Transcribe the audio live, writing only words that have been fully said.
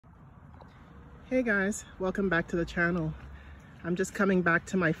Hey guys, welcome back to the channel. I'm just coming back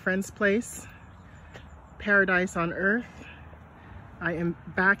to my friend's place, Paradise on Earth. I am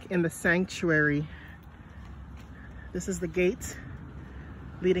back in the sanctuary. This is the gate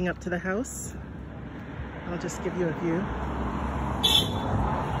leading up to the house. I'll just give you a view.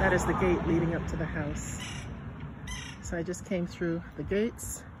 That is the gate leading up to the house. So I just came through the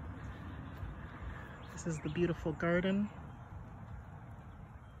gates. This is the beautiful garden.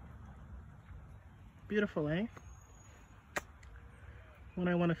 Beautiful, eh? When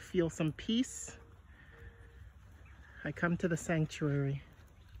I want to feel some peace, I come to the sanctuary.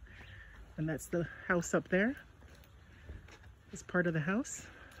 And that's the house up there. It's part of the house.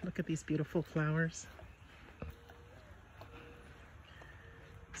 Look at these beautiful flowers.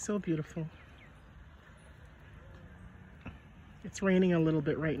 So beautiful. It's raining a little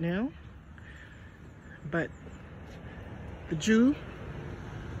bit right now, but the dew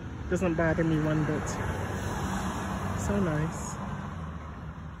doesn't bother me one bit. So nice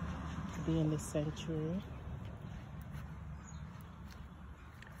to be in this sanctuary.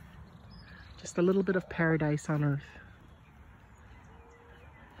 Just a little bit of paradise on earth.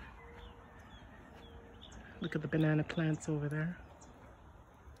 Look at the banana plants over there.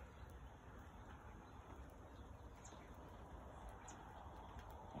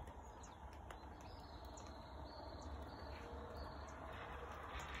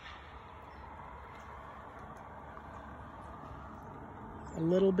 A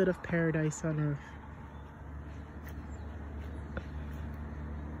little bit of paradise on earth.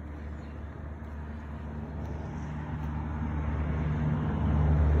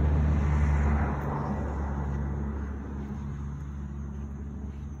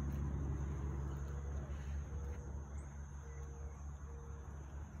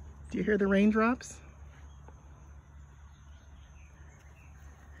 Do you hear the raindrops?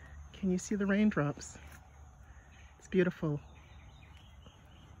 Can you see the raindrops? It's beautiful.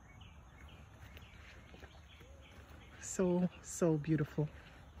 So beautiful.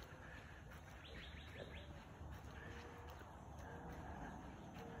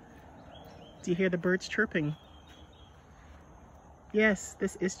 Do you hear the birds chirping? Yes,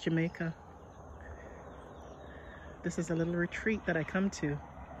 this is Jamaica. This is a little retreat that I come to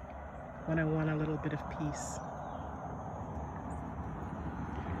when I want a little bit of peace.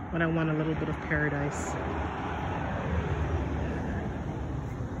 When I want a little bit of paradise.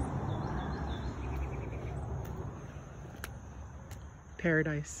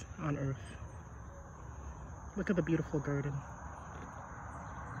 Paradise on earth. Look at the beautiful garden.